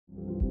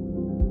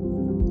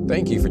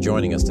Thank you for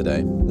joining us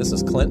today. This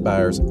is Clint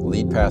Byars,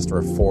 lead pastor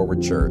of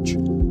Forward Church.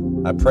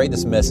 I pray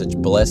this message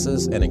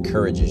blesses and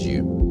encourages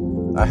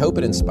you. I hope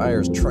it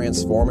inspires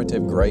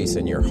transformative grace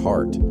in your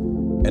heart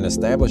and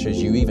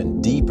establishes you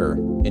even deeper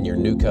in your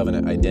new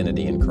covenant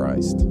identity in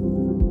Christ.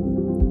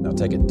 Now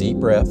take a deep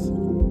breath,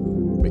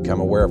 become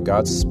aware of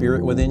God's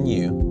Spirit within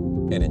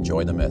you, and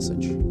enjoy the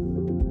message.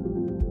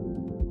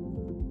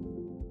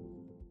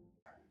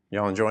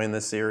 Y'all enjoying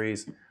this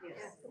series?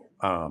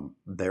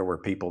 There were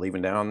people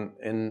even down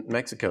in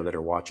Mexico that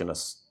are watching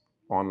us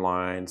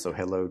online, so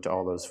hello to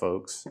all those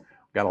folks.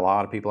 Got a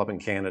lot of people up in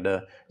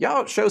Canada.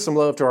 Y'all show some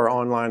love to our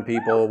online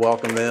people.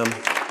 Welcome them.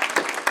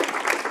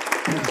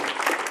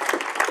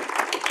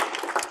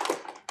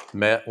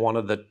 Met one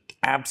of the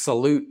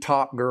absolute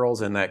top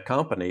girls in that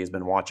company. Has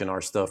been watching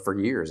our stuff for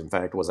years. In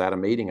fact, was at a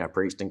meeting I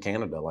preached in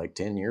Canada like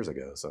 10 years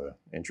ago. So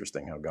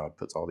interesting how God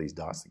puts all these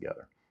dots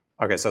together.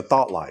 Okay, so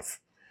thought life.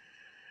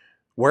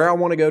 Where I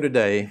want to go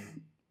today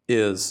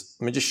is,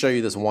 let me just show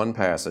you this one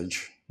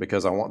passage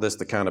because I want this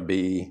to kind of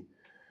be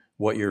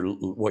what you're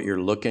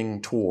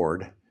looking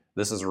toward.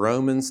 This is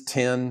Romans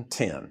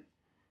 10:10.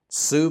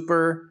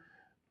 Super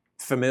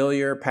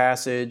familiar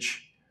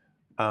passage.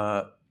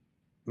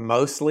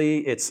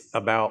 Mostly it's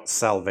about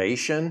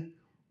salvation,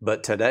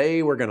 but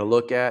today we're going to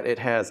look at it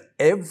has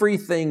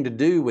everything to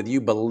do with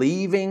you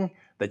believing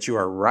that you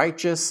are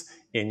righteous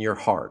in your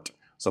heart.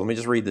 So let me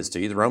just read this to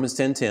you. Romans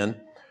 10:10.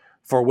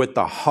 For with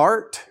the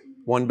heart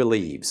one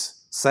believes.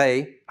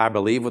 Say, I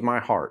believe with my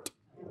heart.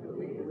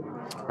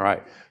 All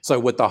right. So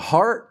with the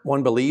heart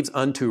one believes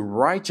unto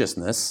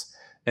righteousness,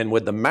 and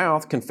with the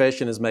mouth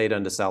confession is made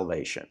unto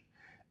salvation.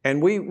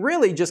 And we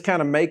really just kind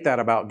of make that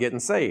about getting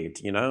saved,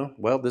 you know?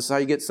 Well, this is how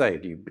you get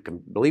saved. You can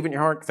believe in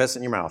your heart, confess it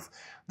in your mouth.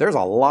 There's a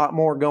lot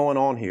more going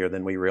on here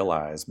than we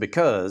realize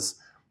because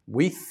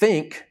we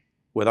think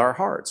with our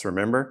hearts.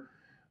 Remember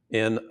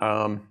in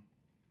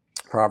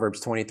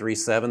Proverbs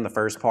 23:7, the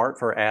first part,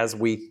 for as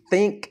we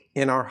think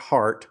in our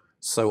heart,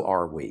 so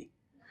are we.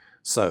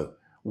 So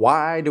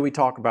why do we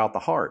talk about the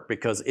heart?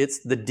 Because it's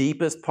the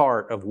deepest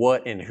part of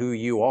what and who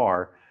you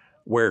are,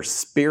 where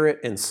spirit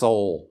and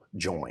soul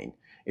join.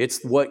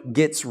 It's what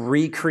gets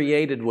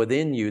recreated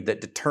within you that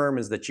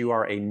determines that you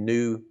are a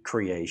new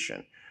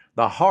creation.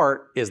 The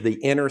heart is the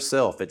inner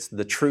self. It's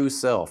the true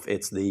self.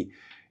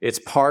 It's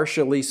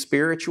partially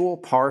spiritual,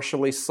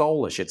 partially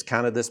soulish. It's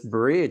kind of this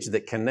bridge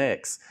that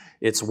connects.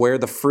 It's where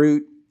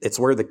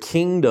the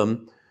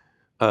kingdom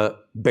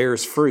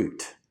bears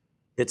fruit.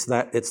 It's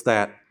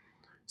the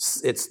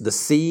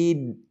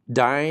seed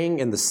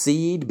dying and the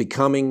seed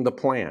becoming the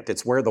plant.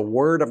 It's where the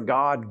Word of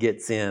God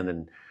gets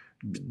in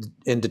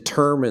and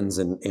determines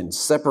and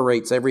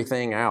separates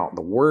everything out.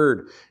 The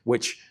Word,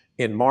 which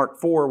in Mark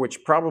 4,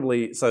 which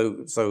probably,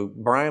 so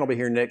Brian will be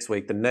here next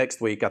week. The next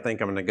week, I think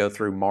I'm going to go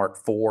through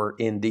Mark 4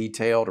 in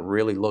detail to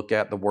really look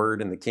at the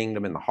Word and the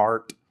kingdom and the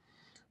heart.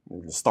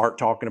 We'll start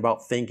talking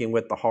about thinking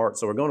with the heart.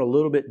 So we're going a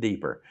little bit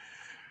deeper.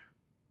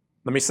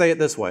 Let me say it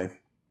this way.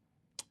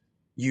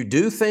 You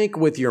do think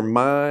with your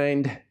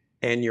mind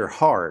and your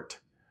heart,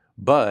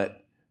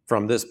 but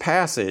from this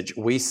passage,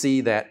 we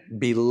see that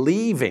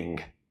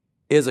believing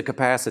is a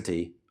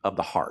capacity of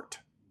the heart.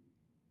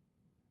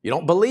 You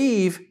don't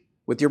believe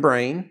with your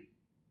brain.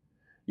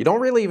 You don't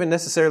really even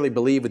necessarily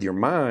believe with your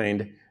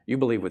mind. You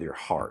believe with your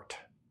heart.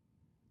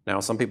 Now,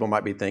 some people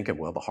might be thinking,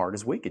 well, the heart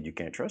is wicked. You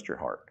can't trust your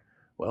heart.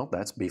 Well,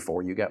 that's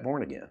before you got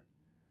born again.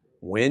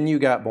 When you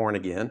got born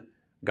again,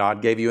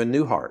 God gave you a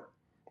new heart.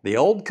 The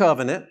old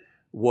covenant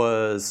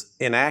was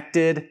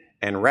enacted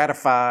and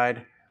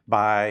ratified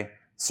by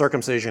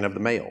circumcision of the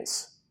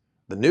males.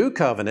 The new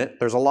covenant,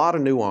 there's a lot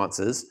of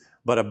nuances,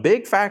 but a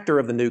big factor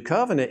of the new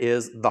covenant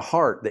is the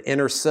heart, the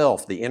inner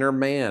self, the inner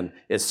man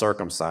is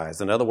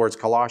circumcised. In other words,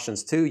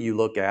 Colossians 2, you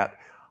look at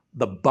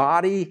the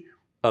body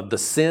of the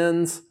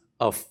sins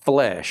of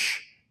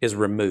flesh is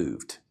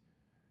removed.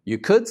 You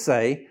could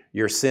say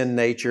your sin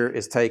nature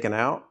is taken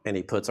out and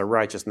he puts a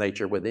righteous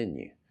nature within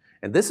you.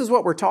 And this is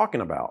what we're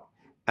talking about.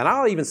 And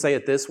I'll even say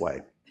it this way.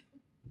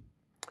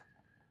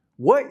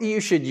 What you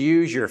should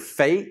use your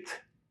faith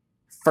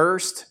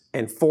first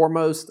and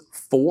foremost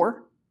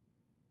for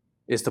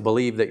is to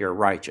believe that you're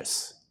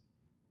righteous.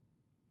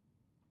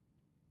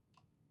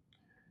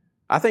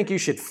 I think you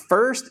should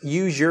first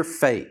use your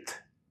faith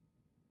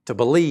to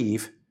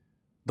believe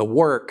the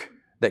work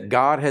that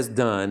God has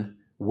done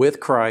with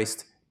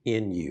Christ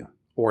in you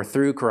or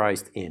through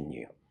Christ in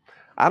you.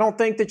 I don't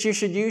think that you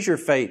should use your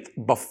faith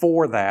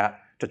before that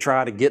to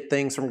try to get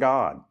things from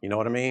God. You know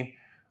what I mean?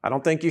 I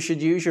don't think you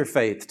should use your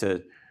faith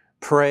to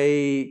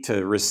pray,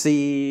 to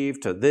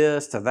receive, to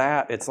this, to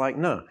that. It's like,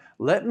 no,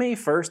 let me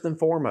first and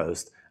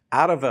foremost,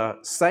 out of a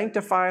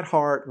sanctified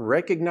heart,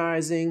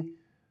 recognizing,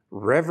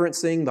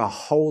 reverencing the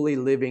holy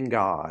living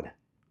God,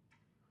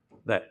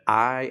 that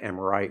I am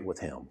right with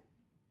Him.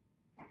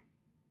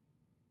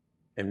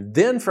 And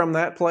then from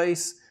that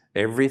place,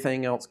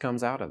 everything else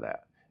comes out of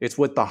that. It's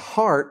with the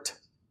heart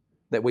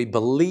that we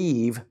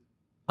believe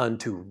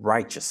unto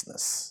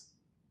righteousness.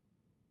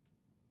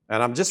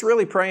 And I'm just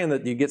really praying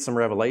that you get some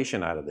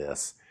revelation out of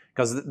this.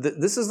 Because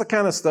this is the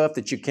kind of stuff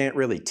that you can't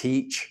really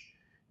teach.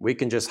 We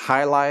can just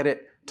highlight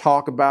it,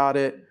 talk about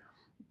it,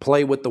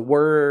 play with the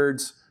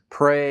words,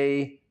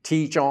 pray,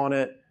 teach on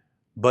it.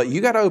 But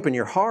you got to open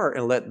your heart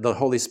and let the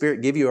Holy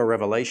Spirit give you a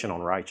revelation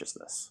on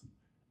righteousness.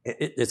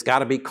 It's got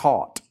to be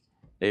caught.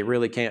 It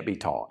really can't be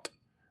taught.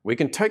 We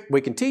can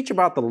teach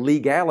about the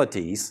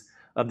legalities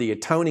of the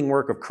atoning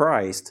work of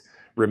Christ,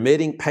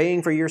 remitting,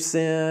 paying for your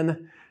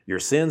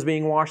sins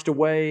being washed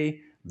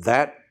away.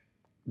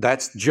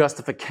 That's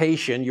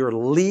justification.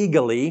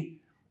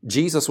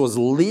 Jesus was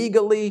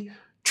legally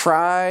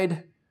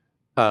tried,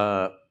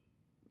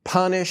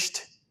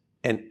 punished,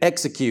 and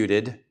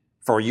executed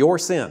for your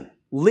sin.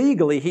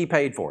 Legally, He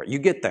paid for it. You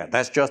get that.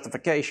 That's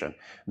justification.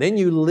 Then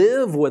you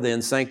live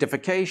within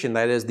sanctification.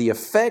 That is the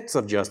effects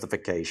of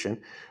justification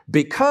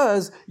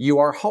because you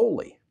are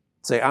holy.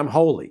 Say, I'm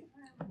holy.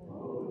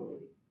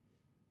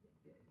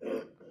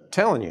 I'm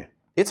telling you,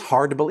 it's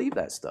hard to believe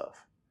that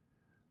stuff.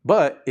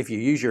 But if you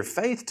use your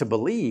faith to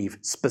believe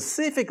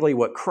specifically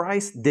what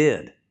Christ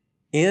did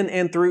in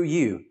and through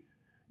you,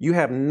 you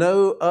have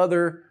no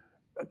other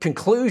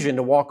conclusion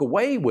to walk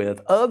away with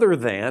other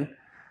than,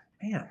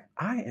 man,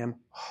 I am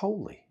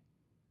holy.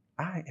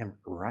 I am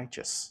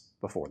righteous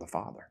before the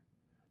Father.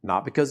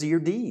 Not because of your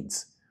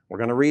deeds. We're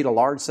going to read a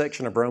large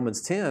section of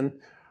Romans 10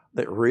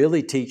 that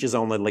really teaches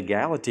on the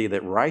legality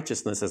that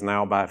righteousness is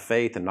now by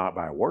faith and not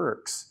by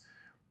works.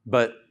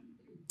 But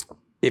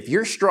if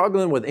you're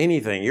struggling with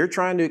anything, you're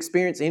trying to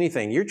experience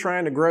anything, you're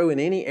trying to grow in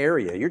any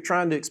area, you're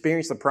trying to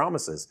experience the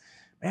promises,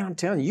 man, I'm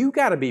telling you, you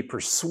got to be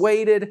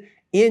persuaded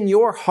in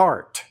your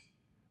heart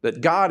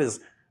that God is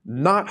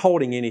not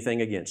holding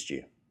anything against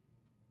you.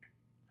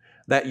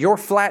 That your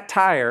flat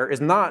tire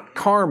is not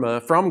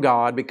karma from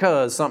God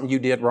because something you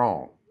did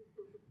wrong.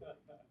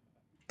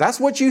 That's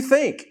what you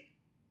think.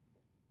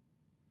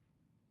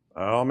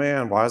 Oh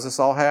man, why is this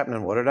all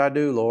happening? What did I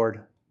do,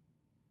 Lord?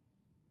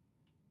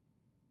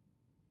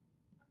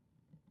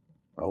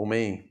 Oh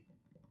me.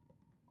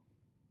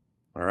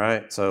 All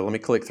right, so let me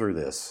click through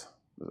this.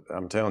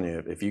 I'm telling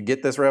you, if you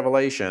get this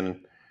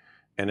revelation,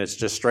 and it's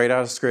just straight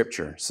out of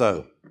Scripture.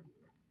 So,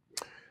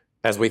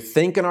 as we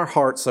think in our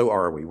heart, so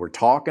are we. We're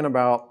talking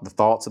about the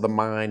thoughts of the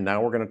mind.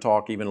 Now we're going to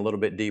talk even a little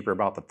bit deeper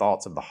about the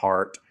thoughts of the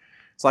heart.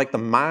 It's like the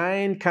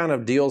mind kind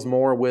of deals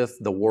more with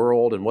the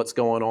world and what's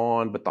going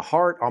on, but the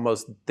heart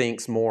almost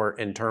thinks more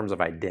in terms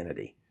of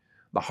identity.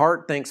 The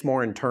heart thinks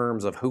more in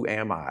terms of who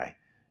am I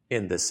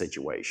in this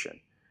situation?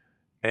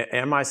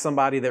 Am I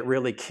somebody that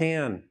really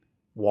can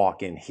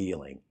walk in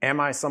healing? Am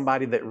I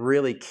somebody that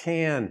really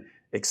can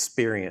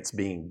experience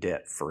being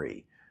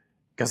debt-free?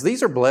 Because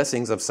these are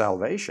blessings of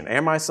salvation.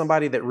 Am I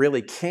somebody that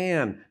really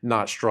can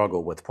not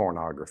struggle with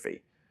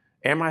pornography?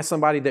 Am I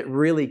somebody that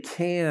really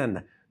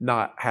can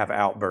not have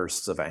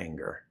outbursts of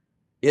anger?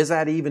 Is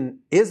that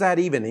even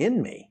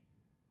in me?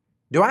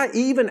 Do I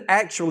even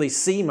actually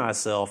see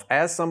myself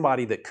as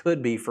somebody that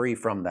could be free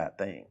from that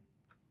thing?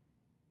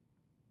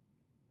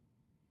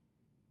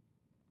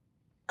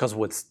 Because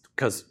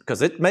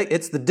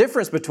it's the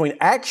difference between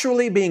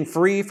actually being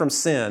free from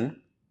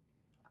sin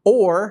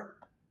or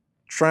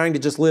trying to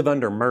just live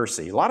under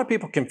mercy. A lot of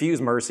people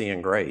confuse mercy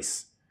and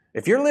grace.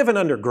 If you're living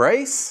under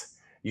grace,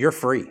 you're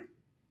free.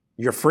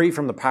 You're free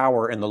from the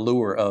power and the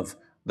lure of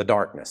the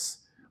darkness.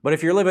 But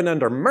if you're living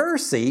under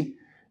mercy,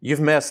 you've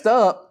messed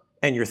up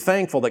and you're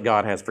thankful that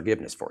God has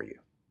forgiveness for you.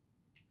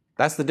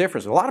 That's the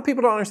difference. A lot of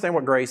people don't understand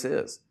what grace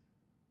is.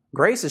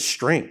 Grace is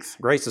strength.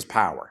 Grace is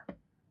power.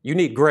 You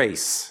need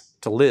grace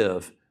to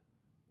live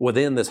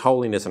within this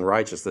holiness and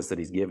righteousness that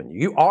He's given you.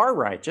 You are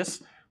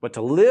righteous, but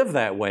to live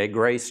that way,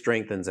 grace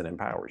strengthens and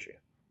empowers you.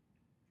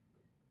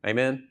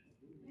 Amen?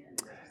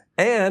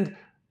 And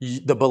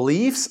the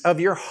beliefs of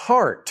your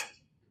heart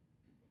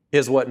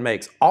is what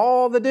makes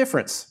all the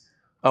difference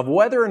of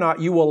whether or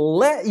not you will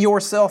let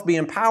yourself be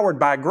empowered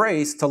by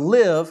grace to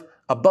live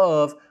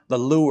above the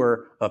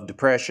lure of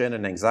depression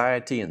and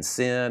anxiety and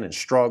sin and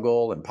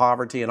struggle and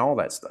poverty and all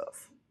that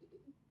stuff.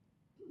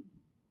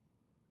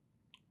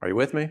 Are you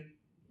with me?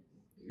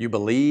 You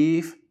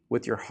believe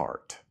with your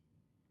heart.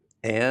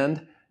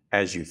 And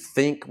as you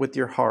think with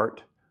your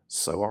heart,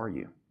 so are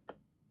you.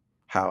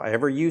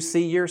 However you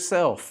see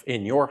yourself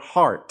in your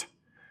heart,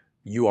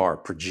 you are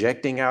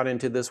projecting out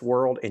into this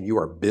world and you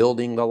are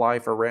building the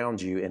life around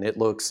you. And it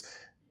looks,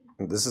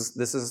 this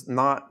is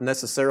not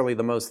necessarily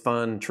the most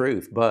fun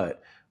truth,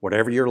 but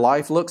whatever your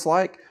life looks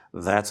like,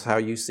 that's how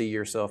you see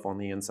yourself on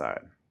the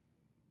inside,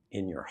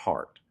 in your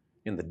heart,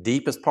 in the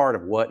deepest part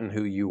of what and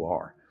who you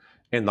are.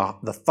 And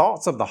the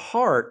thoughts of the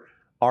heart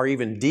are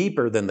even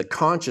deeper than the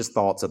conscious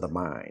thoughts of the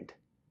mind.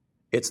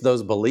 It's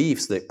those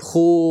beliefs that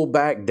pull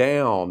back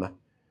down.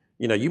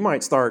 You know, you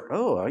might start,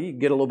 you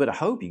get a little bit of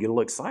hope, you get a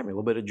little excitement, a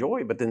little bit of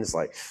joy, but then it's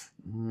like,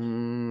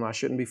 I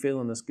shouldn't be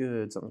feeling this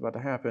good. Something's about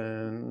to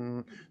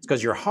happen. It's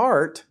because your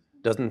heart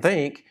doesn't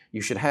think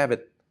you should have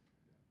it.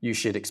 You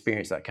should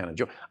experience that kind of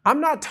joy.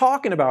 I'm not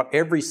talking about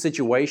every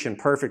situation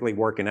perfectly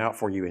working out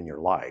for you in your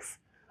life.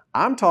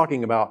 I'm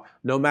talking about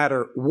no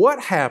matter what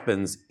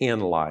happens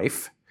in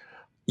life,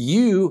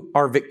 you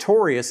are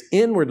victorious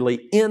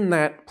inwardly in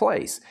that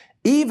place.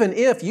 Even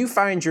if you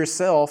find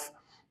yourself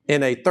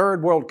in a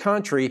third world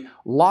country,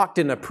 locked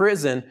in a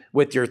prison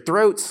with your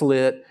throat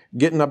slit,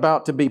 getting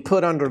about to be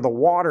put under the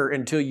water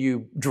until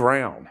you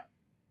drown.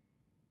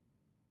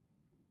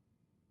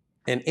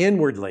 And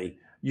inwardly,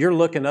 you're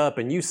looking up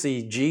and you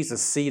see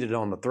Jesus seated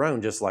on the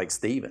throne just like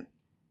Stephen.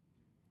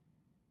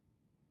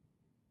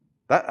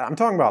 I'm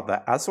talking about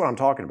that. That's what I'm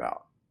talking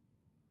about.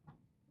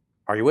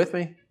 Are you with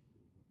me?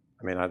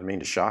 I mean, I didn't mean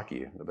to shock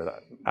you,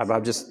 but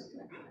I'm just...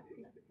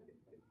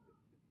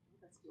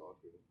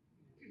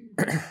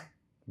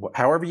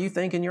 However you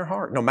think in your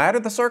heart, no matter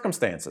the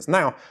circumstances.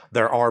 Now,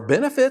 there are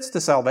benefits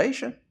to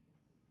salvation.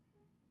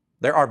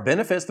 There are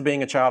benefits to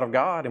being a child of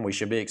God, and we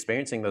should be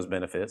experiencing those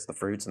benefits, the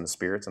fruits and the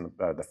spirits, and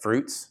the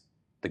fruits,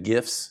 the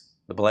gifts,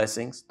 the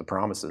blessings, the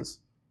promises.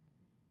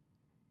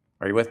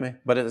 Are you with me?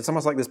 But it's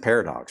almost like this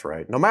paradox,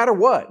 right? No matter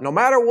what,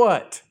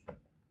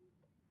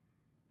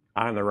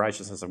 I am the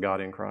righteousness of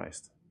God in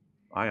Christ.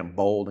 I am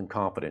bold and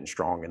confident and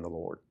strong in the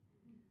Lord.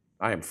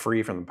 I am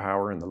free from the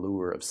power and the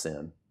lure of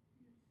sin.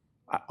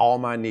 All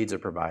my needs are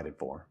provided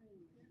for.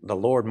 The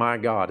Lord my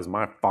God is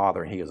my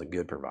Father, and He is a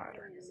good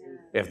provider.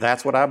 If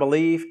that's what I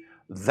believe,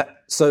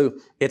 so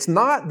it's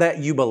not that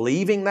you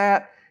believing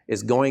that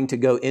is going to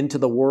go into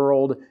the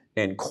world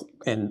and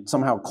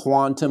somehow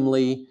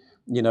quantumly,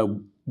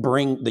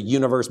 bring the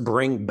universe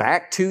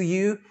back to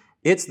you.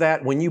 It's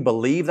that when you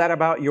believe that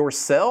about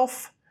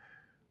yourself,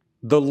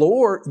 the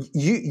Lord,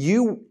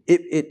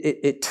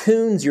 it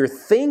tunes your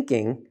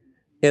thinking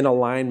in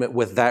alignment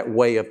with that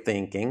way of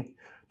thinking,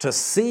 to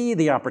see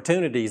the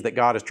opportunities that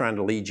God is trying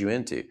to lead you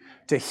into,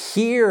 to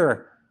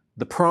hear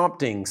the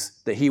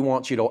promptings that He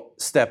wants you to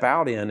step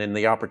out in and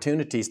the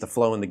opportunities to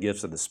flow in the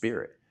gifts of the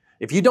Spirit.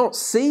 If you don't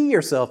see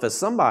yourself as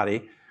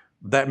somebody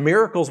that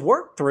miracles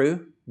work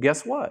through,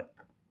 guess what?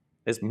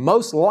 It's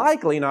most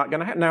likely not going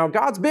to happen. Now,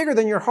 God's bigger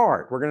than your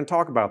heart. We're going to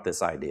talk about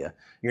this idea.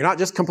 You're not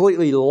just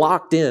completely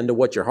locked into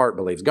what your heart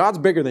believes. God's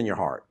bigger than your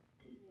heart.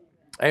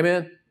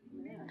 Amen?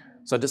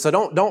 So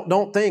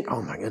don't think,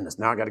 oh my goodness,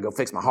 now I got to go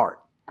fix my heart.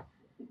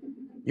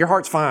 Your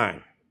heart's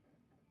fine,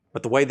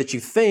 but the way that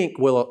you think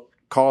will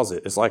cause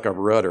it. It's like a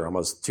rudder,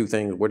 almost two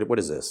things. What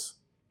is this?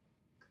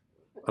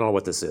 I don't know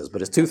what this is,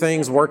 but it's two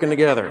things working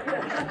together.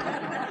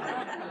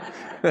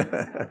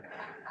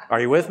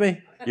 Are you with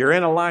me? You're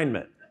in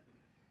alignment.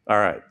 All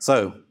right,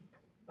 so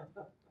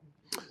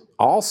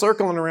all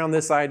circling around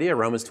this idea,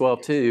 Romans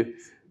 12:2,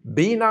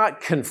 be not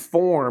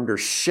conformed or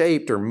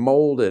shaped or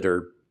molded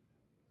or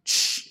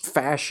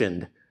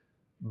fashioned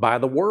by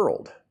the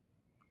world.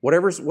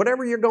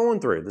 Whatever you're going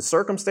through, the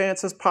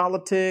circumstances,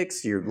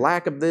 politics, your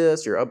lack of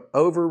this, you're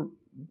over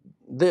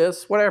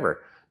this,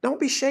 whatever. Don't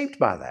be shaped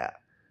by that.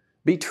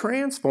 Be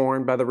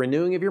transformed by the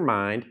renewing of your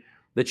mind,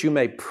 that you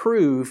may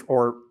prove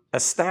or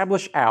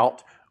establish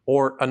out,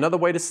 or another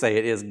way to say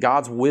it is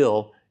God's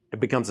will, it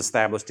becomes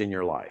established in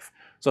your life.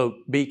 So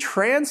be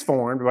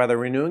transformed by the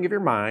renewing of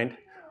your mind,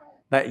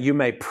 that you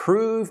may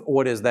prove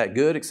what is that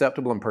good,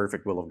 acceptable, and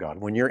perfect will of God.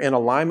 When you're in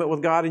alignment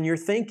with God in your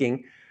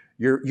thinking,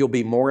 you'll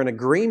be more in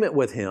agreement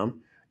with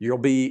Him. You'll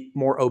be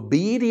more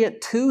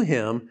obedient to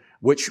Him,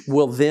 which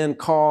will then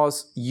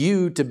cause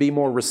you to be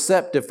more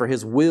receptive for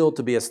His will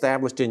to be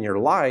established in your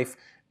life,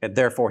 and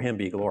therefore Him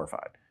be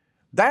glorified.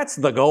 That's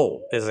the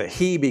goal, is that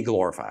He be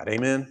glorified.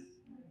 Amen?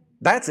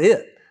 That's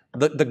it.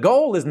 The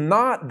goal is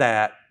not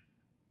that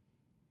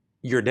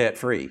you're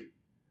debt-free.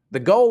 The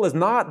goal is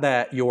not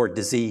that you're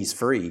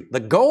disease-free. The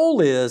goal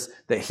is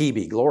that He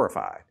be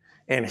glorified.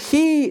 And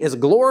He is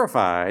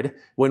glorified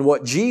when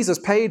what Jesus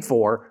paid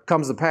for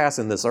comes to pass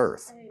in this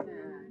earth.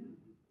 Amen.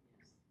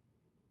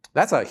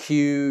 That's a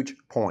huge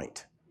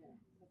point.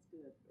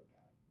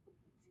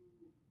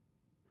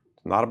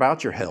 It's not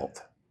about your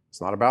health.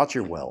 It's not about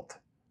your wealth.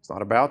 It's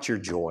not about your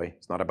joy.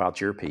 It's not about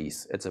your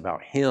peace. It's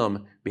about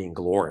Him being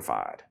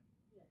glorified.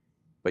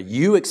 But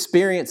you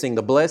experiencing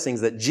the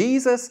blessings that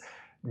Jesus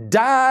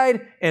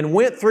died and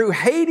went through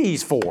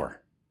Hades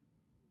for.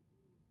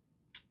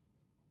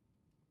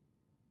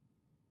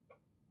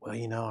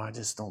 Well, I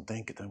just don't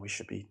think that we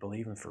should be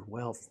believing for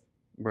wealth,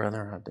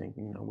 brother. I think,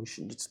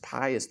 it's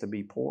pious to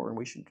be poor, and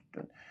we should...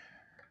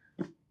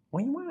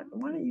 Well,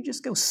 why don't you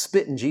just go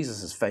spit in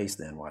Jesus' face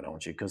then? Why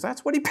don't you? Because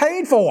that's what He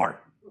paid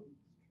for.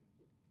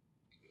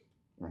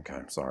 Okay,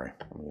 I'm sorry.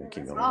 I'm going to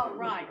keep going. All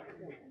right.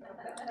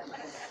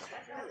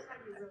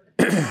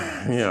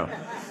 Yeah.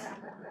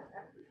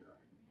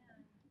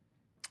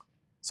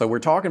 So we're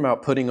talking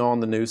about putting on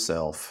the new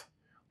self.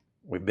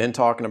 We've been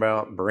talking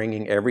about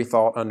bringing every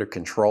thought under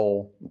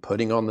control,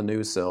 putting on the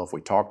new self.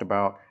 We talked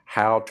about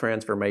how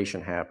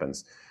transformation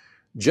happens.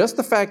 Just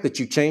the fact that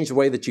you change the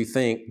way that you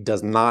think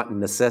does not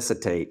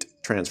necessitate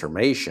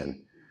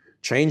transformation.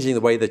 Changing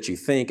the way that you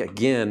think,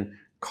 again,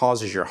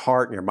 causes your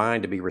heart and your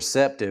mind to be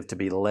receptive, to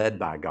be led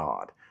by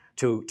God,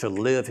 to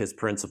live His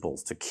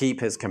principles, to keep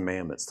His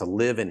commandments, to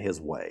live in His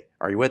way.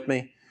 Are you with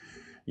me?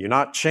 You're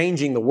not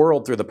changing the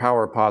world through the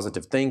power of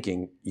positive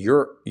thinking.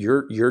 You're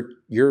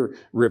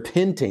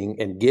repenting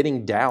and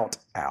getting doubt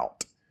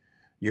out.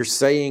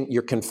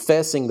 You're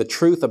confessing the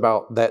truth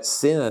about that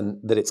sin,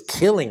 that it's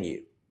killing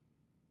you.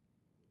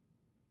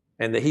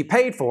 And that he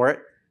paid for it,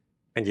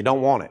 and you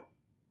don't want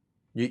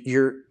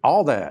it.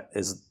 All that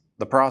is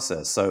the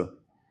process. So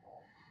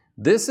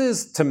this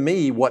is, to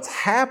me, what's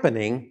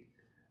happening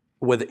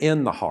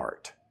within the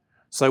heart.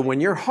 So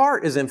when your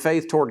heart is in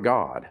faith toward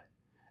God,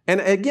 and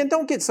again,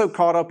 don't get so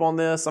caught up on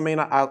this. I mean,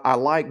 I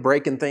like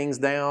breaking things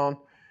down.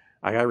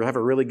 I have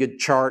a really good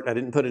chart. I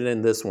didn't put it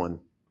in this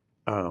one.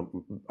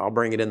 I'll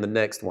bring it in the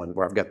next one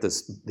where I've got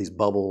these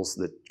bubbles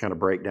that kind of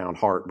break down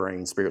heart,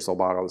 brain, spirit, soul,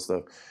 body, all this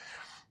stuff.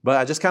 But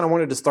I just kind of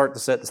wanted to start to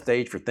set the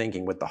stage for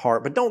thinking with the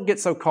heart. But don't get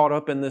so caught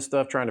up in this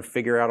stuff trying to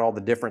figure out all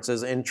the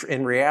differences.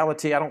 In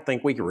reality, I don't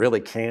think we really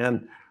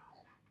can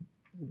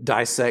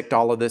dissect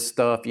all of this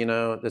stuff.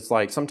 It's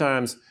like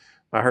sometimes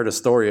I heard a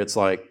story. It's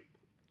like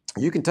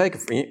you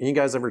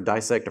guys ever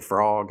dissect a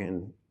frog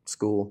in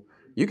school?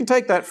 You can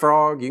take that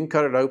frog, you can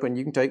cut it open,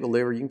 you can take the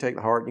liver, you can take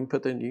the heart, you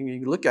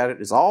can look at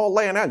it, it's all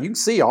laying out. You can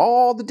see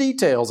all the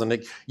details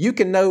and you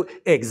can know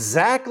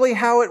exactly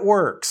how it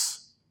works.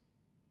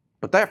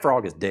 But that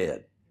frog is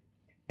dead.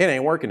 It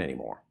ain't working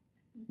anymore.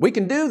 We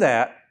can do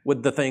that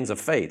with the things of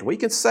faith. We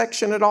can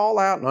section it all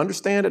out and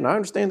understand it, and I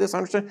understand this, I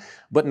understand,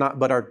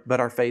 but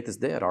our faith is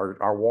dead.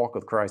 Our walk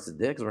with Christ is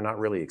dead because we're not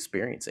really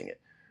experiencing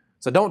it.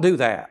 So don't do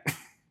that.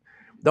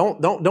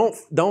 Don't,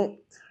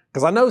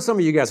 because I know some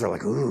of you guys are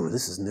like, ooh,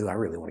 this is new. I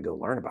really want to go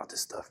learn about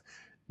this stuff.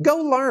 Go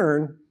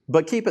learn,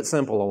 but keep it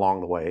simple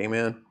along the way.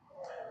 Amen.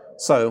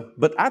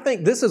 But I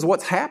think this is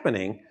what's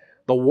happening.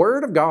 The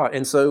Word of God.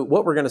 And so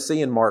what we're going to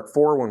see in Mark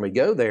 4 when we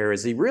go there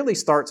is he really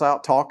starts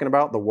out talking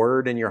about the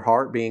Word in your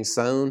heart being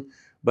sown,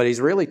 but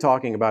he's really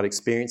talking about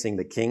experiencing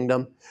the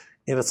kingdom.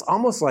 And it's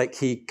almost like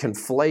he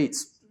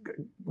conflates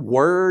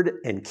Word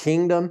and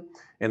kingdom.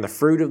 And the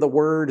fruit of the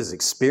Word is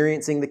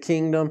experiencing the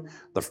kingdom.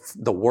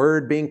 The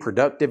Word being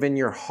productive in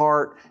your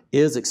heart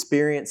is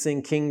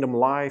experiencing kingdom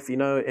life,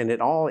 and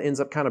it all ends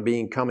up kind of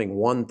becoming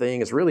one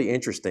thing. It's really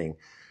interesting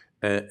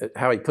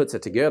how he puts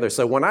it together.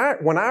 So when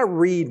I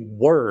read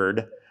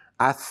Word,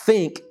 I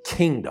think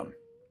kingdom,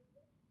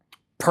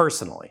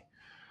 personally.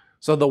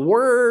 So the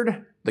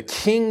Word, the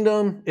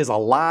kingdom is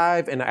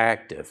alive and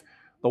active.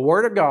 The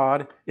Word of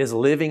God is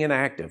living and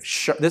active.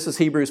 This is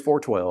Hebrews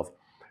 4:12.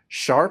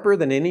 Sharper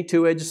than any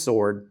two-edged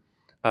sword,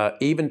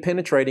 even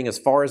penetrating as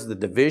far as the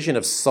division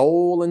of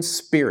soul and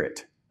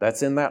spirit.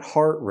 That's in that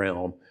heart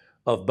realm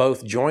of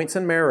both joints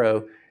and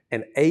marrow,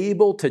 and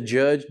able to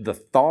judge the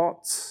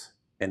thoughts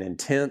and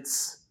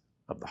intents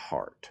of the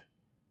heart.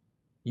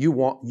 You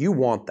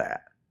want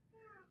that.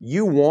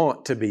 You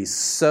want to be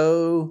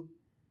so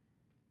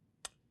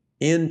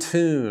in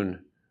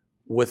tune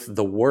with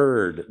the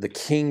Word, the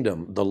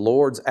kingdom, the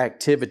Lord's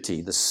activity,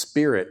 the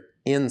Spirit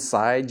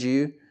inside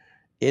you,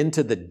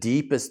 into the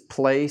deepest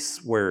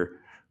place where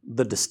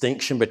the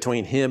distinction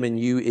between Him and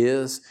you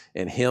is,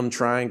 and Him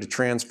trying to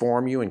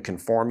transform you and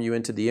conform you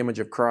into the image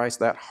of Christ,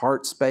 that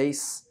heart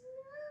space,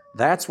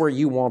 that's where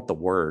you want the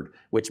Word,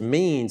 which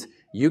means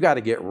you got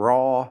to get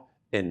raw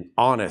and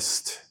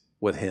honest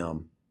with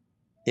Him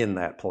in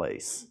that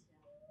place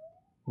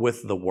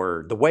with the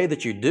Word. The way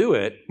that you do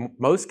it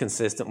most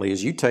consistently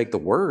is you take the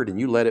Word and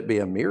you let it be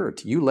a mirror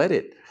to you. Let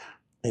it,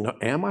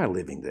 am I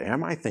living there?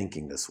 Am I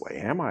thinking this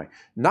way? Am I?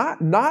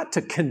 Not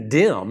to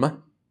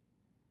condemn.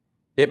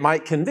 It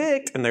might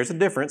convict, and there's a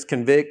difference.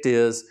 Convict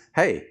is,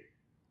 hey,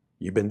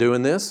 you've been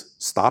doing this,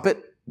 stop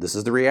it. This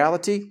is the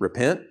reality.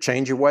 Repent,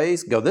 change your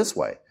ways, go this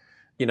way.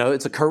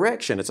 It's a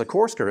correction, it's a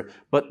course correction.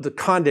 But the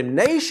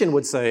condemnation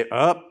would say,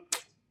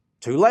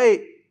 too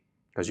late,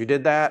 because you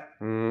did that.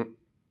 I'm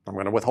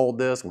going to withhold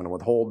this, I'm going to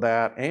withhold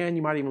that, and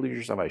you might even lose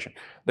your salvation.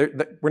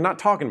 We're not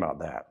talking about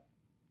that.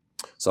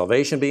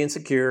 Salvation being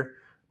secure,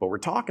 but we're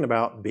talking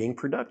about being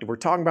productive. We're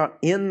talking about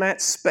in that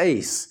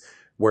space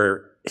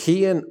where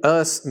He and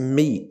us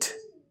meet,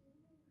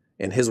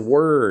 and His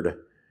Word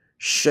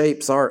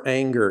shapes our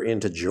anger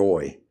into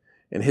joy,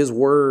 and His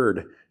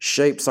Word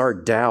shapes our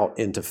doubt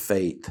into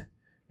faith,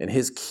 and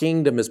His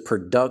kingdom is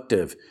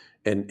productive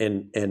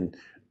and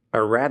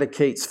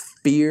eradicates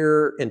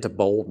fear into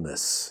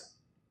boldness.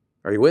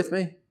 Are you with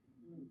me?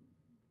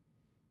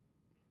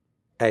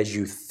 As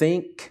you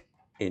think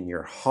in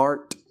your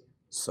heart,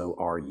 so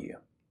are you.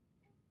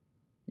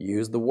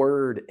 Use the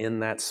Word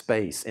in that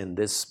space, in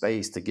this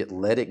space, to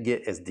let it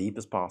get as deep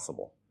as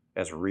possible,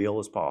 as real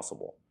as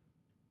possible.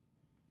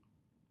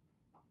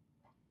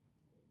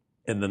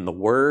 And then the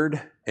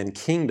Word and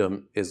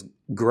kingdom is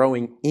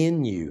growing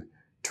in you,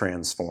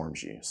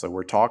 transforms you. So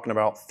we're talking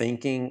about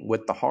thinking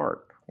with the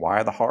heart.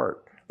 Why the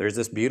heart? There's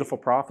this beautiful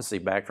prophecy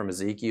back from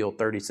Ezekiel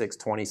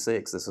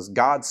 36:26. This is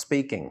God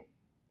speaking.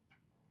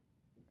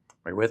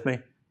 Are you with me?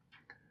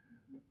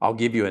 I'll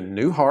give you a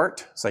new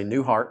heart. Say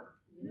new heart.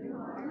 New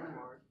heart.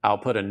 I'll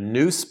put a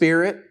new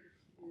spirit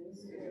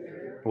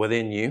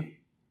within you.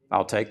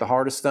 I'll take the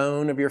heart of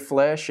stone of your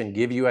flesh and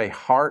give you a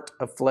heart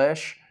of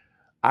flesh.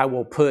 I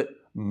will put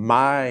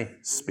my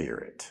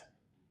spirit.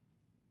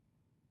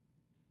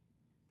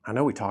 I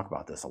know we talk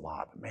about this a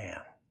lot, but man,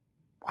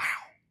 wow.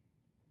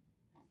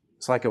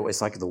 It's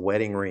like the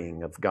wedding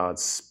ring of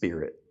God's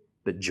Spirit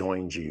that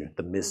joins you,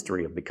 the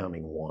mystery of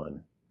becoming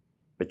one,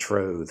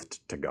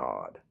 betrothed to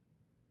God.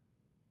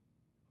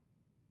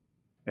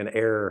 An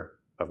heir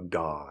of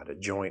God, a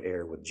joint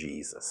heir with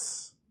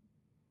Jesus.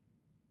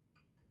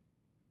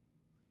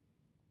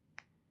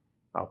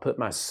 I'll put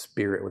my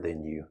Spirit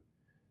within you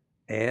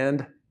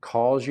and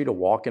cause you to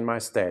walk in my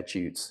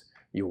statutes.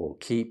 You will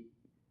keep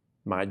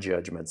my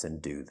judgments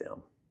and do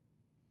them.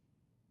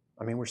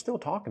 I mean, we're still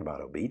talking about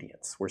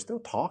obedience. We're still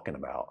talking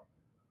about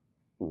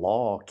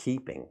law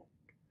keeping,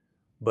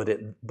 but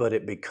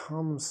it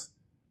becomes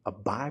a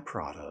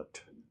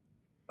byproduct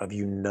of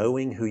you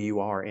knowing who you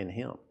are in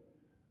Him,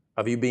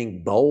 of you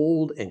being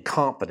bold and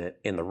confident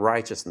in the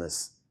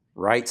righteousness,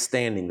 right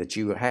standing that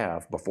you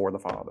have before the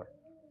Father.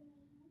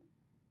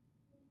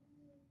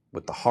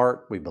 With the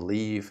heart we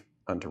believe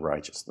unto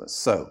righteousness.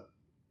 So,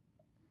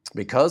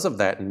 because of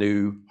that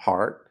new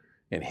heart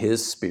and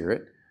His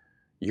Spirit,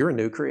 you're a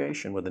new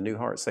creation with a new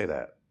heart. Say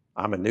that.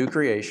 I'm a new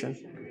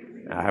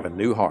creation, and I have a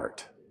new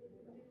heart.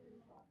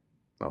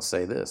 I'll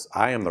say this.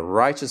 I am the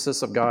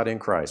righteousness of God in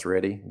Christ.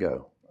 Ready?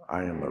 Go.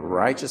 I am the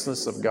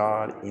righteousness of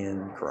God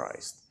in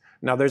Christ.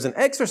 Now, there's an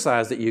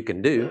exercise that you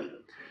can do.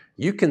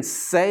 You can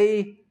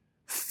say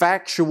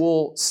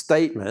factual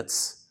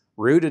statements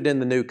rooted in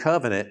the new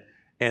covenant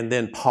and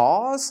then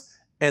pause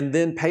and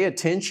then pay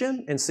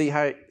attention and see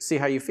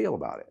how you feel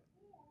about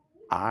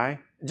it.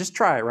 Just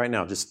try it right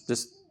now.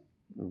 Just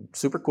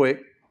super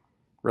quick.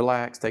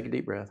 Relax. Take a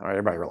deep breath. All right,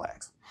 everybody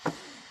relax.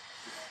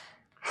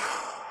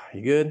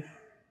 You good?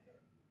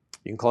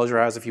 You can close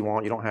your eyes if you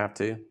want. You don't have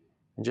to.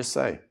 And just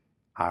say,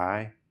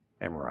 I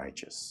am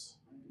righteous.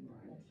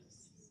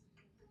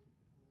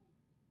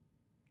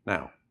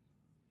 Now,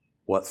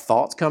 what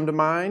thoughts come to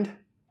mind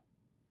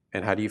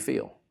and how do you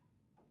feel?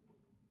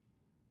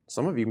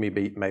 Some of you may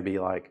be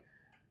like,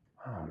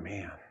 oh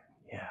man,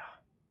 yeah,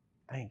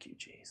 thank you,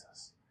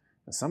 Jesus.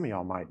 And some of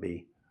y'all might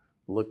be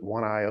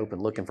one eye open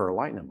looking for a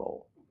lightning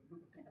bolt.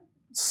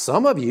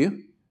 Some of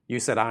you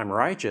said, I'm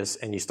righteous,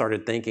 and you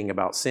started thinking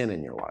about sin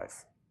in your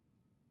life.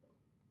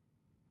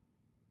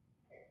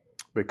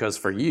 Because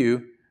for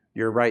you,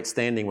 your right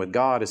standing with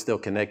God is still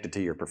connected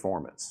to your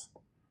performance.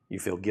 You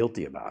feel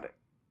guilty about it.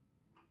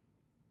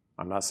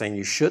 I'm not saying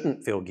you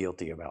shouldn't feel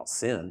guilty about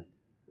sin,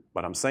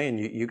 but I'm saying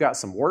you got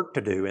some work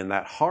to do in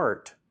that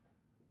heart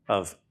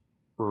of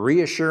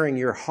reassuring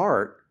your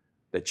heart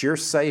that you're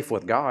safe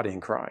with God in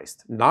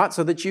Christ. Not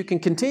so that you can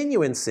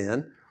continue in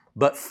sin,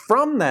 but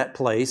from that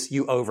place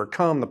you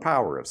overcome the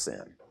power of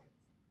sin.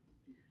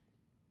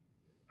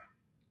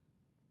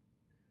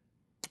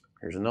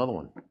 Here's another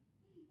one.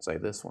 Say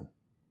this one.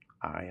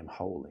 I am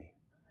holy.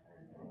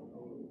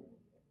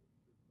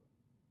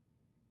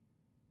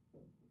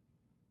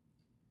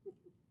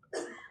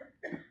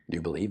 Do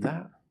you believe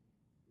that?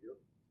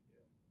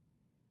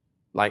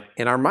 Like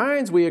in our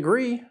minds, we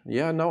agree.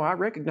 Yeah, no, I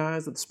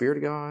recognize that the Spirit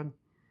of God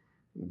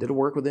did a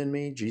work within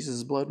me.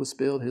 Jesus' blood was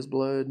spilled. His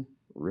blood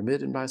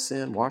remitted my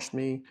sin, washed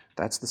me.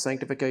 That's the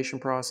sanctification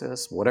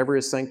process. Whatever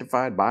is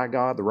sanctified by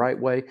God the right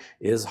way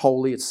is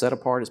holy. It's set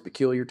apart. It's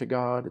peculiar to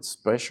God. It's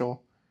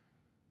special.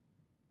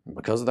 And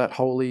because of that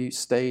holy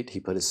state, He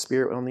put His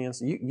Spirit on the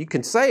inside. You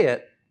can say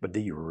it, but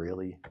do you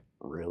really,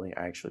 really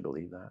actually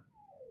believe that?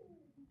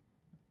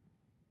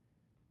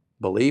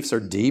 Beliefs are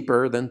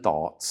deeper than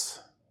thoughts,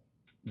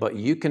 but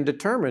you can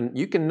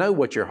know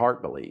what your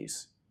heart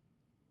believes.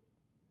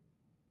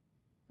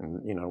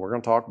 And, we're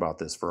going to talk about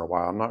this for a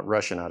while. I'm not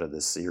rushing out of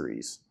this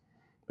series.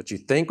 But you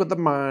think with the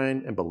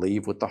mind and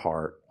believe with the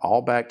heart.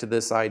 All back to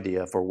this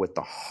idea, for with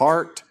the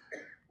heart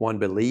one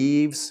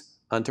believes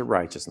unto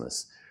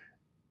righteousness.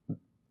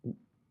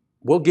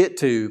 We'll get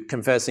to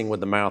confessing with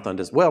the mouth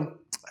unto... Well,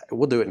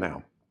 we'll do it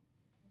now.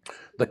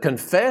 The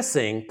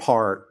confessing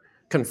part,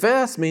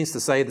 confess means to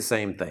say the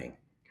same thing.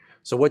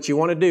 So what you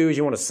want to do is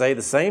you want to say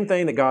the same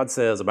thing that God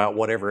says about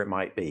whatever it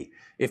might be.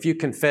 If you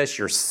confess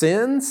your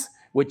sins,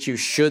 which you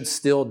should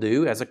still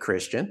do as a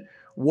Christian,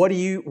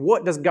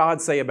 what does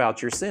God say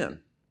about your sin?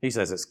 He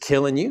says it's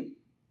killing you.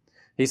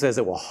 He says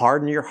it will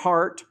harden your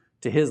heart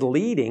to His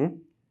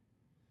leading.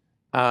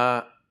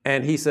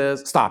 And He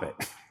says, stop it.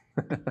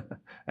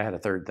 I had a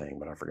third thing,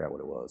 but I forgot what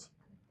it was.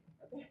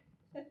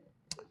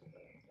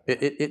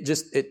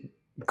 It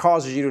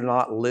causes you to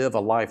not live a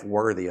life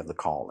worthy of the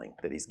calling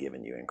that He's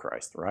given you in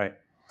Christ, right?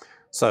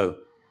 So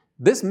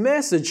this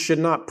message should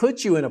not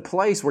put you in a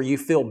place where you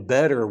feel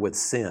better with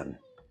sin.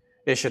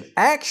 It should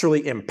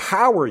actually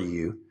empower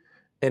you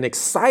and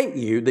excite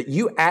you that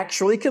you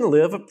actually can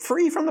live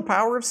free from the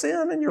power of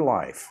sin in your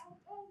life.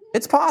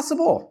 It's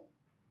possible.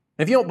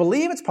 If you don't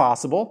believe it's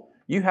possible,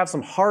 you have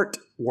some heart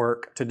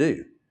work to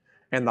do.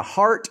 And the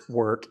heart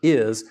work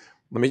is,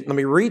 let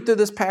me read through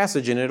this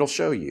passage and it'll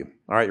show you.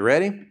 All right, you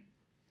ready?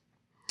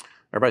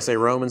 Everybody say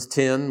Romans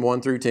 10,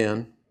 1 through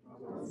 10.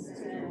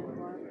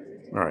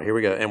 All right, here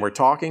we go. And we're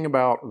talking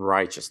about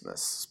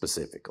righteousness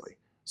specifically.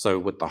 So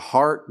with the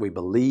heart, we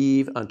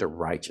believe unto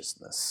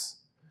righteousness.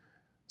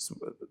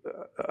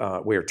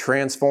 We are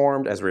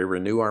transformed as we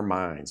renew our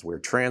minds. We're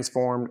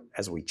transformed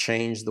as we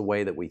change the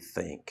way that we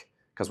think.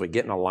 because we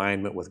get in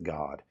alignment with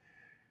God.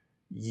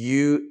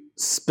 You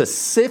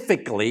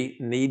specifically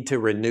need to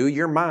renew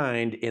your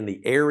mind in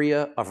the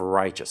area of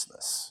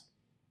righteousness.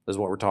 This is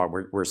what we're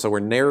talking. We're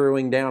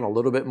narrowing down a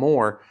little bit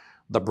more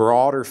the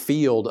broader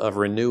field of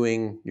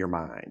renewing your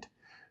mind.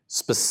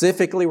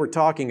 Specifically, we're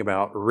talking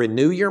about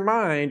renew your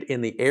mind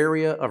in the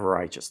area of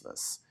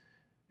righteousness.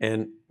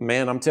 And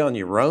man, I'm telling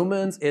you,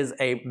 Romans is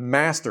a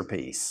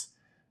masterpiece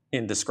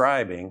in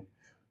describing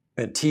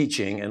and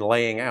teaching and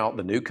laying out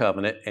the new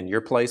covenant and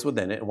your place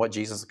within it and what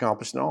Jesus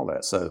accomplished and all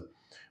that. So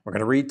we're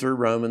going to read through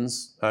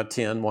Romans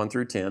 10, 1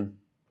 through 10.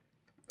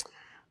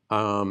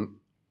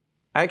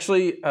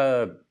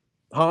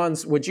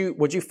 Hans, would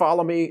you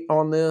follow me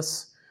on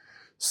this?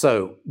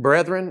 So,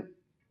 brethren,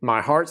 my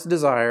heart's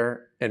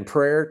desire and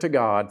prayer to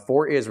God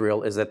for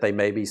Israel is that they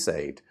may be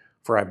saved.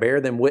 For I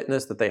bear them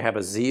witness that they have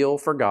a zeal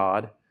for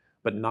God,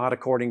 but not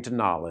according to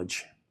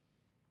knowledge.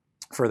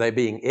 For they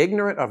being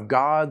ignorant of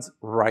God's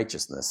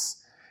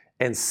righteousness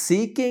and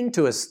seeking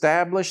to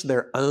establish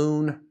their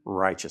own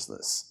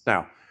righteousness.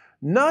 Now,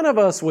 none of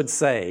us would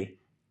say,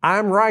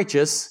 I'm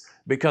righteous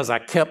because I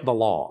kept the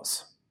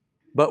laws.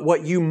 But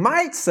what you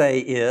might say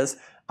is,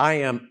 I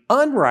am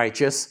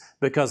unrighteous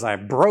because I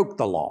broke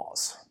the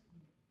laws.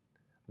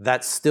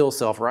 That's still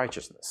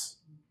self-righteousness,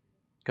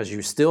 because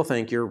you still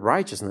think your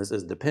righteousness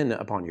is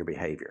dependent upon your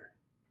behavior.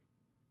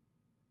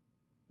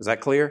 Is that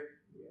clear?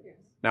 Yes.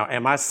 Now,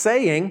 am I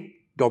saying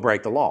go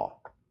break the law?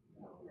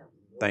 No.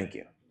 Thank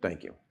you.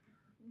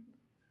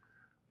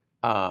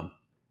 But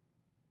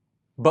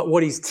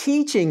what he's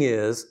teaching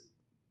is,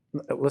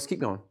 let's keep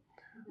going.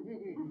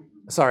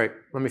 Sorry,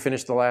 let me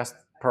finish the last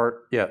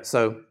part. Yeah,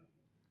 so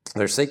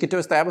they're seeking to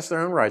establish their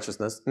own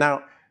righteousness.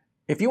 Now,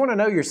 if you want to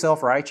know you're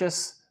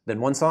self-righteous, then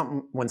when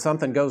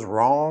something goes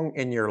wrong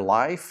in your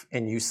life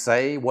and you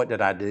say, what did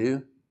I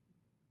do?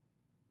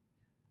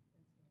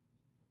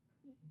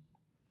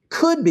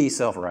 Could be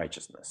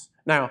self-righteousness.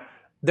 Now,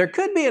 there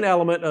could be an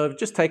element of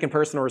just taking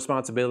personal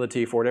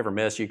responsibility for whatever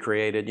mess you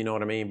created, you know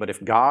what I mean? But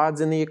if God's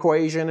in the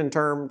equation in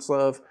terms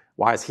of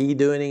why is He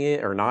doing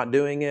it or not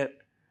doing it,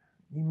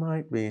 you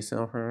might be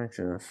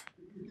self-righteous.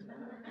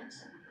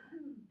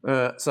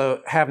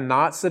 So have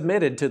not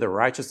submitted to the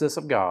righteousness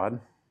of God,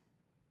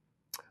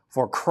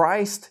 for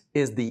Christ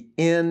is the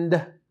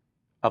end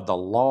of the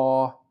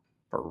law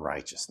for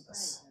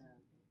righteousness.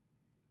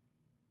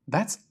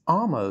 That's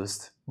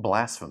almost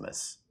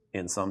blasphemous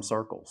in some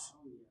circles.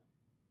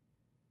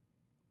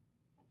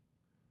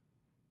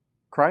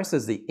 Christ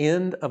is the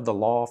end of the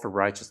law for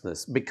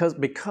righteousness because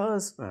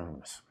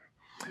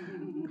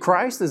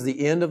Christ is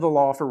the end of the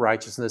law for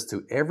righteousness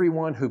to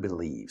everyone who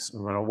believes.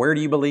 Where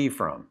do you believe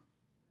from?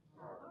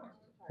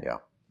 Yeah.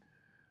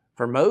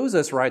 For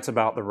Moses writes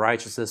about the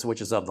righteousness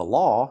which is of the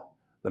law.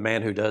 The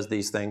man who does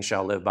these things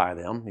shall live by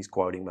them. He's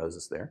quoting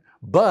Moses there.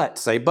 But,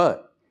 say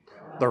but,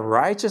 the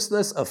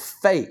righteousness of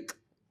faith.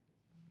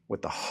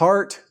 With the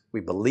heart we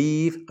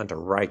believe unto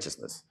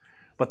righteousness.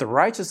 But the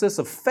righteousness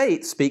of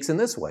faith speaks in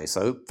this way.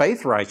 So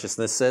faith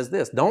righteousness says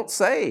this. Don't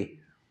say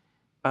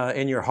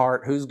in your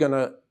heart who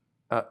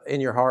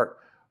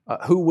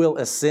will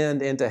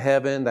ascend into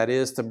heaven, that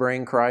is to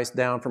bring Christ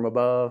down from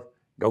above.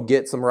 Go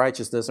get some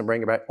righteousness and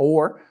bring it back.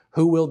 Or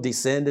who will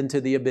descend into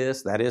the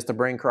abyss, that is to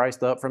bring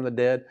Christ up from the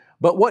dead.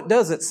 But what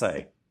does it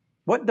say?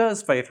 What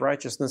does faith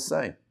righteousness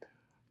say?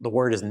 The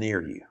word is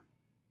near you.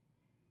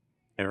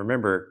 And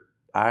remember,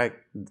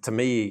 to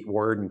me,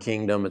 word and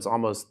kingdom, it's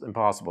almost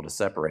impossible to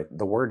separate.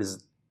 The word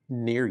is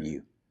near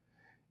you,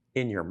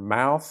 in your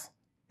mouth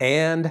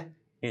and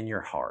in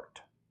your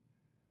heart.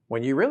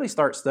 When you really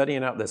start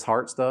studying out this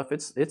heart stuff,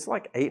 it's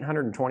like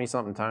 820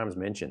 something times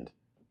mentioned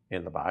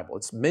in the Bible.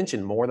 It's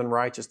mentioned more than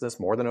righteousness,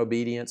 more than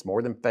obedience,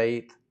 more than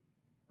faith.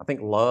 I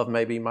think love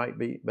might be,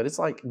 but it's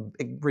like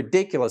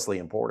ridiculously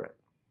important.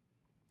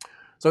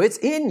 So it's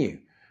in you.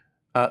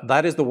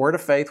 That is the word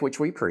of faith which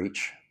we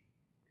preach.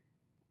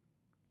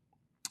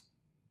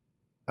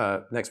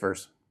 Next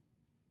verse.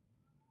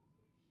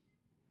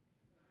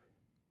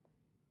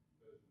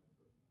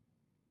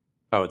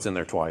 Oh, it's in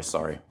there twice.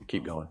 Sorry.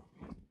 Keep going.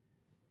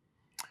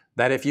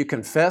 That if you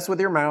confess with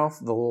your mouth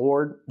the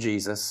Lord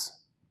Jesus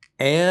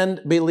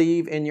and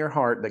believe in your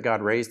heart that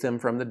God raised him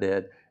from the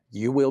dead,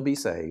 you will be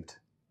saved.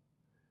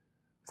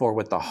 For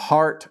with the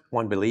heart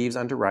one believes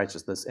unto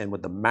righteousness, and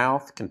with the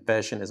mouth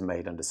confession is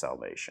made unto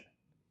salvation.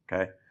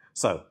 Okay?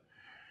 So,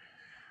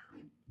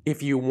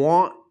 if you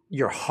want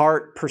your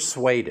heart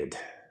persuaded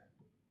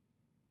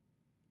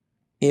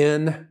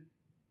in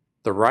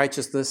the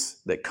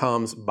righteousness that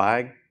comes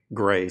by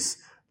grace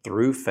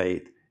through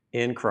faith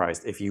in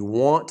Christ, if you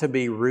want to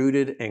be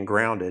rooted and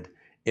grounded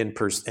and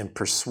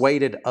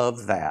persuaded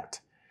of that,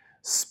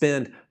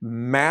 spend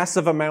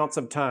massive amounts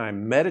of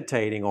time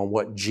meditating on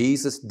what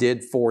Jesus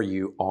did for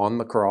you on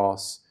the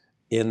cross,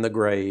 in the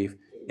grave,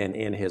 and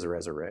in his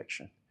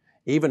resurrection.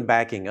 Even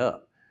backing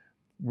up,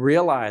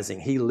 realizing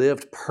he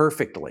lived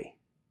perfectly,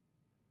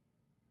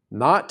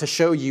 not to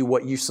show you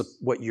what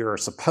you're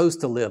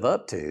supposed to live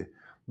up to,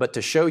 but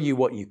to show you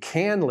what you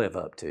can live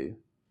up to.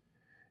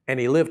 And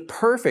he lived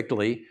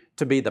perfectly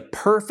to be the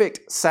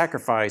perfect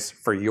sacrifice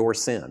for your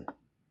sin,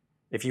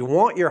 if you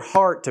want your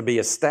heart to be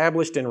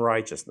established in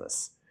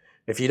righteousness,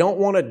 if you don't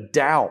want to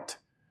doubt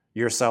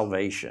your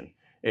salvation,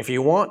 if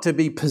you want to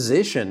be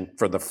positioned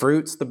for the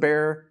fruits to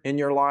bear in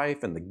your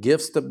life and the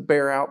gifts to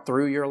bear out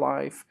through your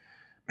life,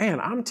 man,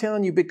 I'm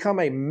telling you, become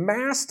a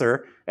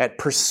master at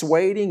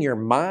persuading your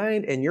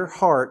mind and your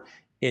heart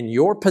in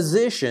your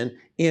position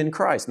in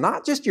Christ.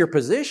 Not just your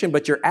position,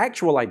 but your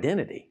actual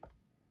identity.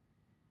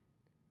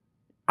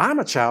 I'm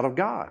a child of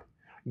God.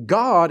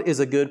 God is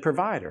a good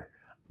provider.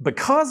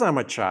 Because I'm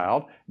a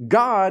child,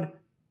 God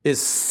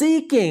is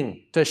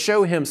seeking to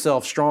show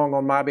Himself strong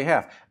on my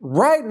behalf.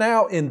 Right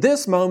now, in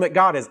this moment,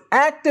 God is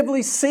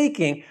actively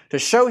seeking to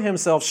show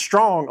Himself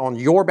strong on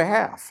your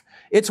behalf.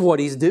 It's what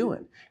He's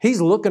doing. He's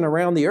looking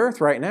around the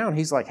earth right now and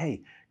He's like,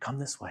 hey, come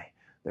this way.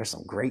 There's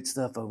some great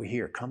stuff over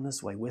here. Come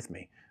this way with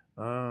me.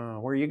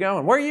 Where are you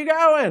going? Where are you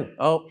going?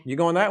 Oh, you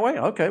going that way?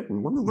 Okay.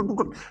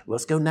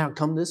 Let's go now.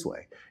 Come this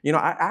way. You know,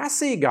 I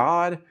see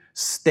God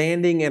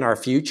standing in our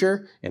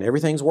future and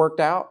everything's worked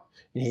out.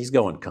 And He's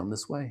going, come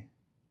this way.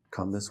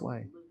 Come this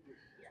way.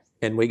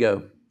 And we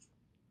go,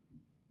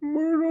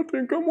 man, I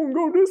think I'm going to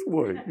go this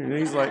way. And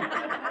He's like,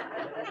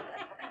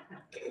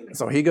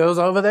 so He goes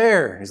over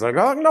there. He's like,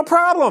 oh, no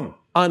problem.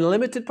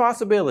 Unlimited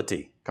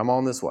possibility. Come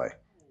on this way.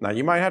 Now,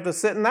 you might have to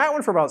sit in that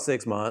one for about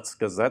 6 months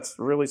because that's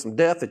really some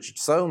death that you've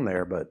sown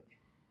there. But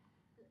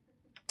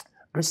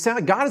I'm just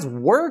telling you, God is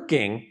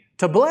working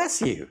to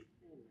bless you.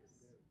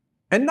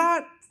 And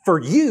not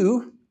for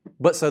you,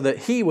 but so that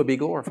He would be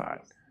glorified.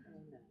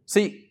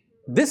 See,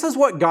 this is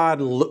what God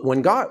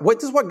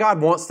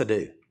wants to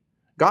do.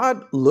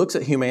 God looks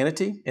at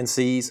humanity and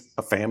sees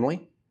a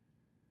family.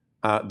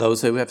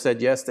 Those who have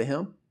said yes to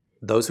Him.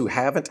 Those who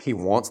haven't, He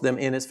wants them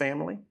in His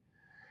family.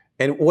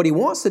 And what He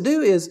wants to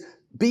do is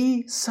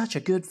be such a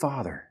good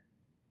father.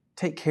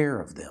 Take care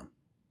of them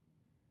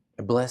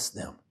and bless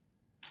them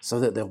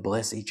so that they'll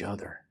bless each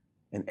other.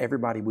 And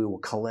everybody, we will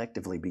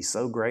collectively be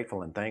so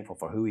grateful and thankful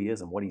for who He is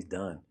and what He's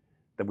done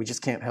that we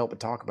just can't help but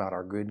talk about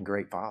our good and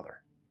great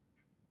Father.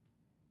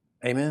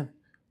 Amen?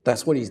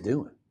 That's what He's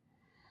doing.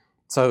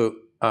 So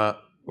let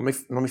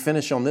me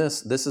finish on this.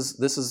 This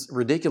is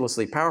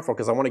ridiculously powerful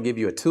because I want to give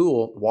you a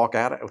tool to walk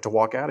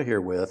out of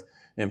here with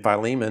in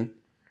Philemon.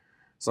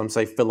 Some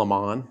say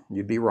Philemon.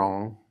 You'd be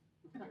wrong.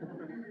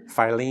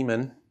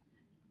 Philemon.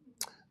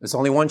 It's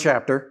only one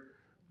chapter,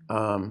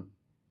 and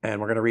we're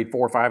going to read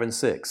 4, 5, and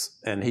 6.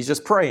 And he's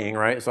just praying,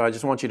 right? So I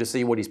just want you to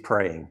see what he's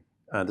praying.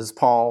 This is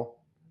Paul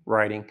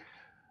writing.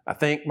 I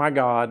thank my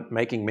God,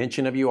 making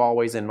mention of you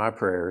always in my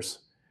prayers,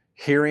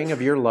 hearing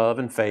of your love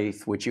and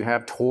faith, which you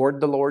have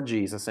toward the Lord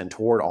Jesus and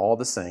toward all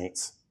the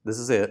saints. This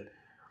is it.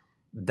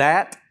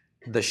 That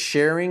the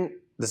sharing,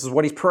 this is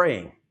what he's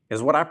praying,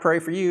 is what I pray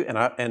for you.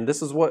 And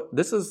this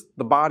is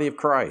the body of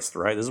Christ,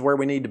 right? This is where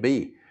we need to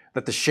be.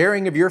 That the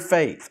sharing of your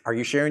faith, are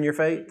you sharing your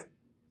faith?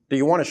 Do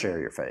you want to share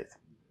your faith?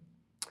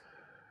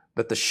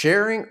 That the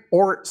sharing,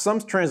 or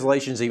some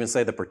translations even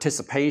say the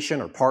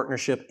participation or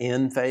partnership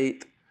in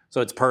faith,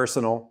 so it's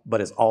personal, but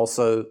it's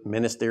also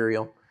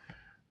ministerial,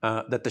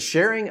 that the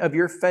sharing of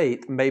your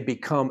faith may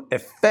become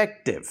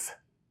effective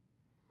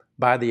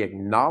by the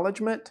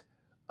acknowledgement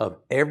of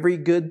every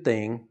good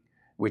thing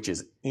which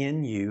is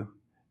in you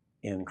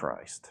in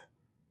Christ.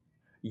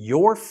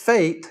 Your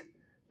faith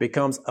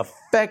becomes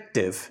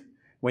effective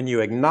when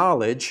you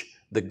acknowledge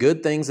the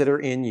good things that are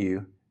in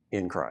you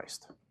in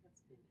Christ.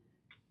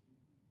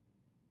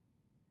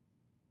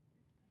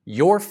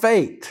 Your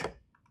faith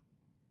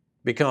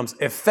becomes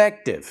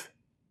effective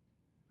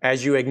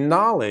as you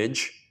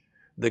acknowledge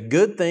the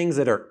good things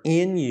that are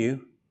in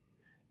you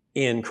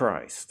in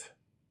Christ.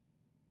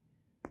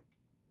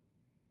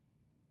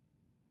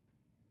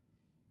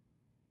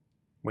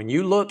 When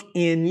you look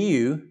in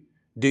you,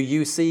 do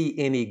you see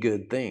any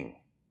good thing?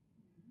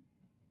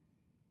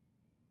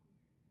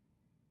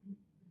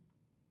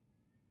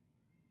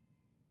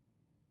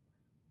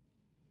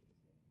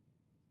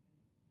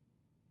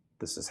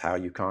 This is how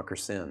you conquer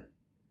sin.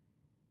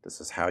 This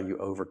is how you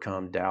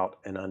overcome doubt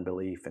and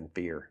unbelief and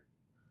fear.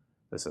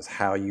 This is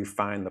how you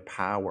find the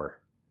power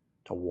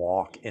to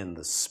walk in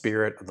the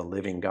Spirit of the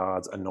living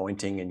God's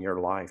anointing in your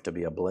life to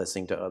be a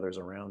blessing to others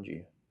around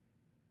you.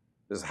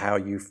 This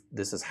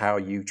is how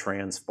you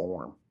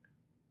transform,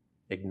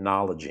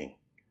 acknowledging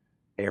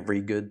every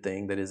good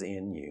thing that is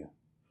in you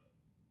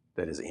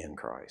that is in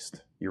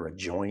Christ. You're a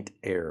joint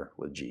heir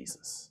with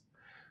Jesus.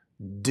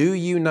 Do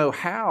you know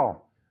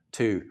how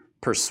to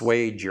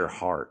persuade your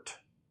heart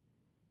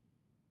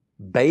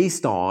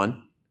based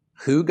on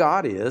who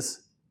God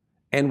is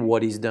and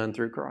what He's done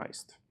through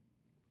Christ?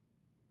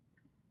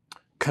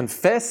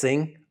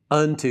 Confessing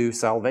unto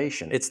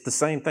salvation. It's the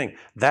same thing.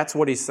 That's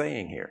what he's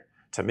saying here.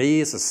 To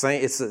me, it's the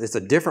same. It's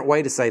a different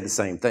way to say the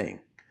same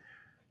thing.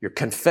 You're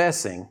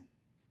confessing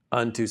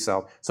unto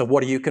salvation. So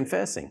what are you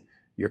confessing?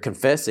 You're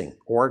confessing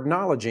or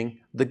acknowledging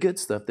the good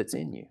stuff that's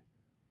in you.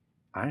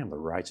 I am the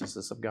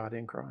righteousness of God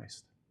in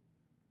Christ.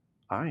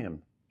 I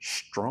am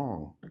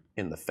strong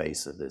in the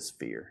face of this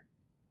fear.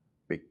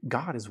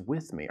 God is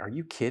with me. Are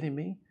you kidding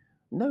me?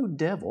 No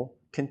devil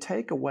can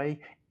take away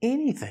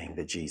anything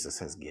that Jesus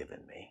has given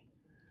me.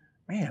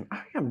 Man,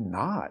 I am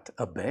not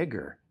a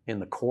beggar in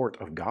the court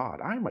of God.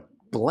 I am a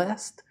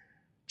blessed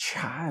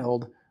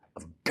child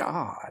of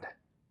God.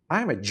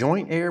 I am a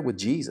joint heir with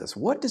Jesus.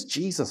 What does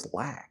Jesus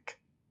lack?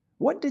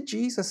 What did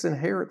Jesus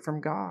inherit from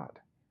God?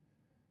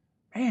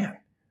 Man,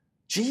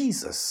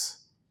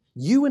 Jesus,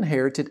 you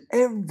inherited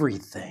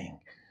everything,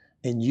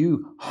 and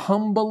you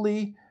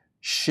humbly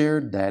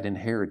shared that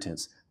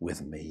inheritance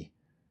with me.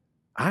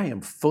 I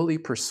am fully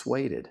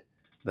persuaded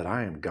that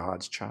I am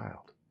God's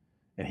child,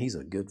 and He's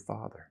a good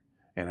Father.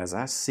 And as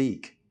I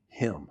seek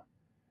Him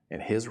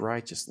and His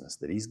righteousness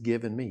that He's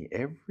given me,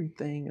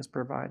 everything is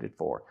provided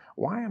for.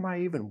 Why am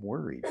I even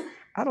worried?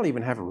 I don't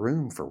even have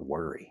room for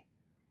worry.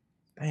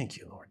 Thank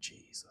you, Lord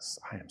Jesus.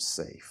 I am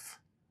safe.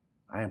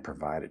 I am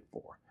provided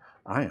for.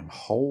 I am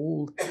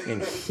whole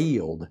and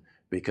healed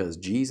because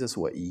Jesus,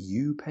 what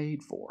you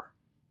paid for.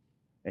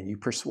 And you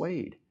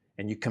persuade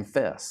and you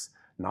confess,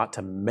 not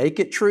to make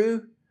it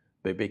true,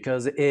 but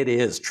because it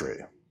is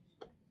true.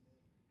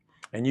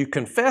 And you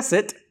confess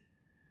it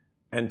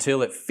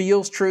until it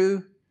feels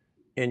true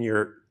in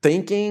your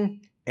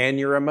thinking and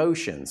your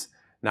emotions.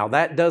 Now,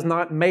 that does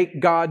not make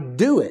God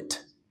do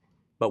it,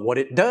 but what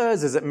it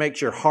does is it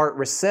makes your heart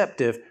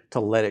receptive to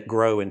let it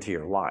grow into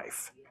your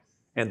life.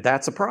 And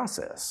that's a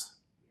process.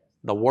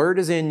 The Word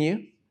is in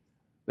you.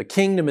 The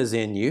kingdom is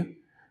in you.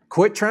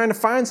 Quit trying to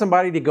find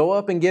somebody to go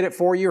up and get it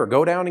for you or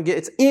go down and get it.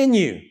 It's in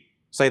you.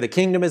 Say, the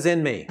kingdom is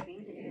in me.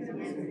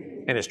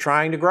 And it's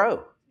trying to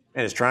grow.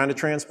 And it's trying to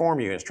transform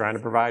you. And it's trying to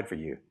provide for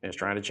you. And it's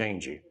trying to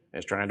change you.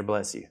 And it's trying to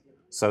bless you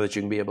so that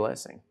you can be a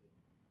blessing.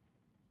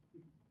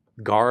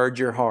 Guard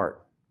your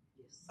heart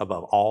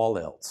above all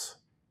else,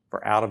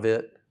 for out of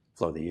it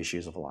flow the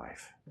issues of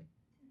life.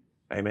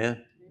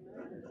 Amen?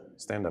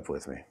 Stand up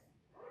with me.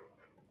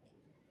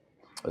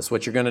 That's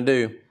what you're going to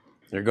do.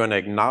 You're going to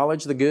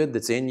acknowledge the good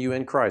that's in you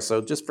in Christ.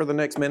 So just for the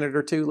next minute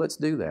or two, let's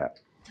do that.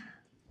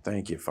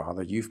 Thank you,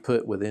 Father. You've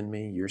put within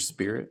me your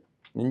Spirit.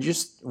 And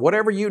just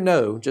whatever you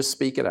know, just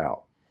speak it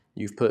out.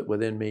 You've put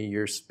within me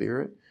your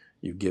Spirit.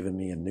 You've given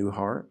me a new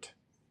heart.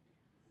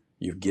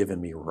 You've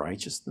given me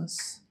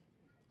righteousness.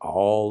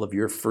 All of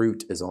your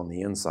fruit is on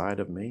the inside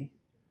of me.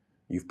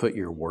 You've put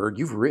your word.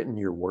 You've written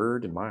your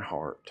word in my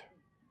heart.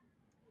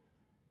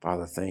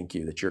 Father, thank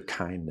you that your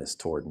kindness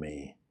toward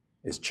me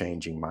is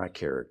changing my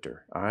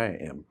character. I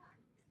am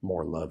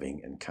more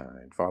loving and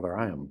kind. Father,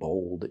 I am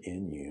bold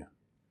in you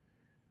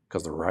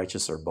because the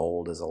righteous are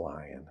bold as a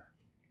lion.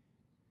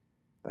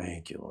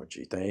 Thank you, Lord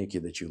Jesus. Thank you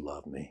that you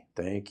love me.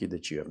 Thank you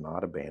that you have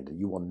not abandoned.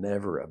 You will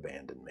never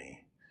abandon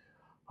me.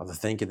 Father,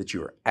 thank you that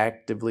you are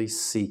actively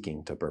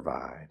seeking to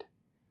provide.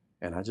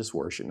 And I just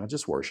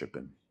worship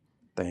Him.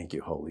 Thank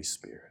you, Holy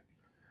Spirit.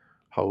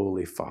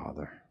 Holy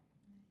Father,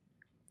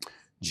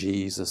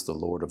 Jesus, the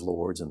Lord of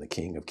Lords and the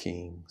King of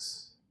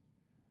Kings.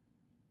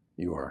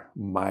 You are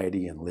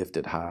mighty and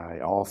lifted high.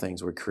 All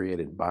things were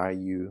created by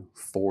you,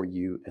 for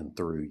you, and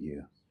through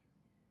you.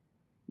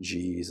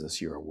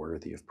 Jesus, you are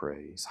worthy of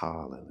praise.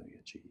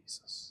 Hallelujah,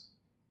 Jesus.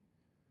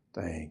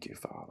 Thank you,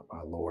 Father,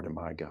 my Lord and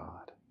my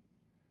God.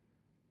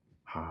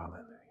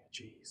 Hallelujah,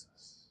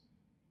 Jesus.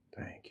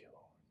 Thank you,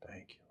 Lord.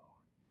 Thank you,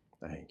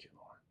 Lord. Thank you,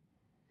 Lord.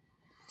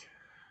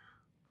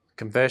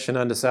 Confession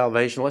unto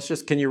salvation.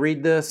 Can you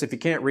read this? If you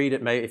can't read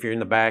it, if you're in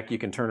the back, you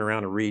can turn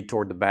around and read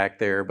toward the back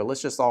there. But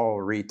let's just all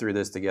read through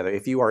this together.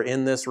 If you are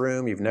in this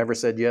room, you've never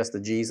said yes to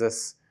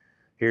Jesus,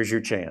 here's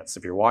your chance.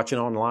 If you're watching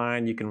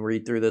online, you can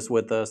read through this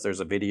with us. There's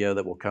a video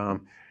that will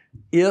come.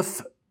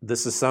 If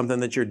this is something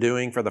that you're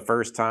doing for the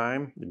first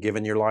time,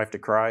 giving your life to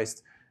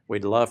Christ,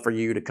 we'd love for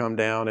you to come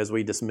down as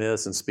we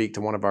dismiss and speak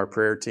to one of our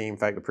prayer team. In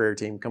fact, the prayer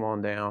team, come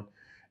on down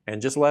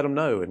and just let them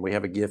know. And we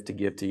have a gift to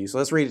give to you. So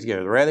let's read it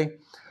together. Ready?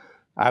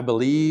 I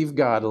believe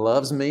God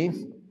loves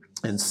me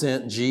and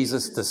sent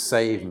Jesus to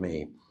save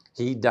me.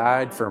 He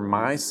died for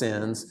my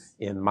sins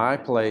in my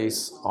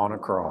place on a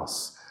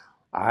cross.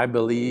 I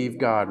believe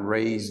God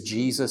raised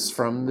Jesus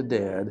from the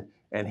dead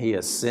and He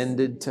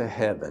ascended to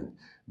heaven.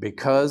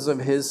 Because of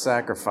His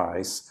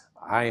sacrifice,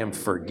 I am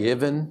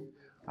forgiven.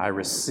 I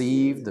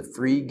receive the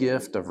free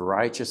gift of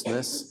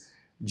righteousness.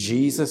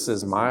 Jesus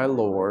is my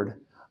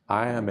Lord.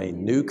 I am a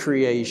new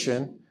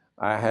creation.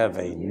 I have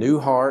a new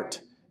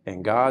heart,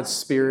 and God's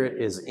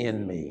Spirit is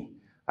in me.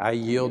 I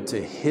yield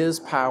to His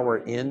power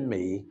in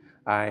me.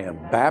 I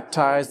am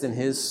baptized in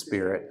His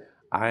Spirit.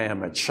 I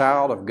am a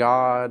child of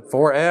God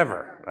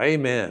forever.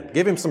 Amen.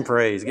 Give Him some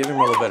praise. Give Him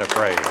a little bit of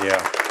praise.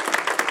 Yeah.